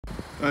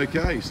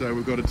Okay, so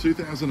we've got a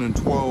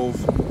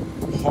 2012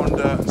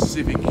 Honda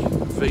Civic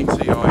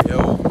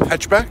VTi-L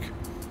hatchback.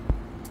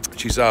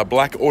 She's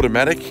black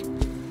automatic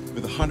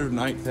with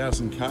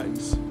 108,000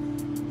 Ks.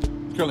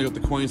 Currently got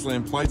the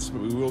Queensland plates,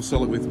 but we will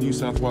sell it with New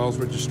South Wales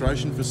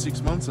registration for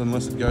 6 months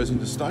unless it goes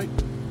interstate.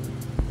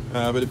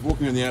 But if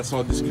walking on the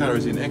outside, this car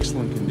is in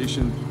excellent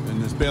condition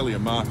and there's barely a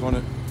mark on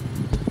it.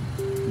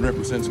 And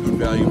represents good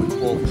value at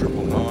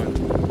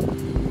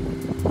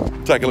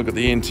 12,999. Take a look at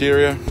the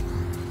interior.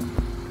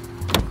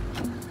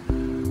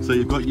 So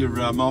you've got your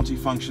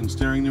multi-function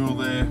steering wheel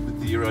there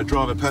with your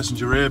driver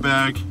passenger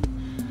airbag.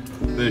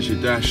 There's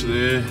your dash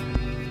there.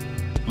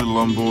 Little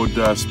onboard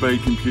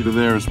speed computer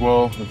there as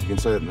well, if you can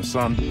see it in the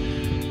sun.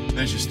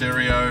 There's your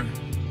stereo,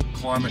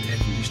 climate, air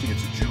conditioning,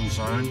 it's a dual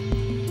zone.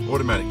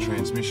 Automatic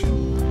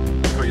transmission.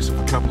 Got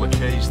yourself a couple of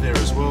keys there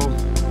as well.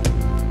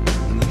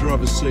 And the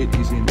driver's seat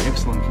is in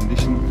excellent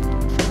condition.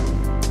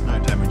 No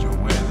damage or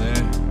wear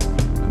there.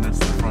 And that's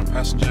the front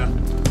passenger.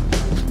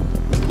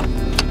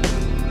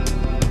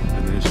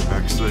 And there's your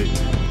back seat.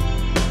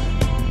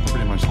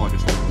 Pretty much like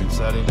it's never been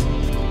sat in.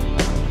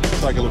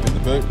 Take a look at the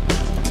boot.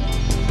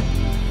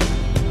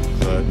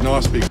 So,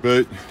 nice big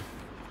boot.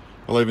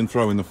 I'll even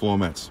throw in the floor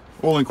mats.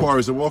 All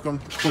inquiries are welcome.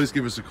 Please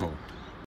give us a call.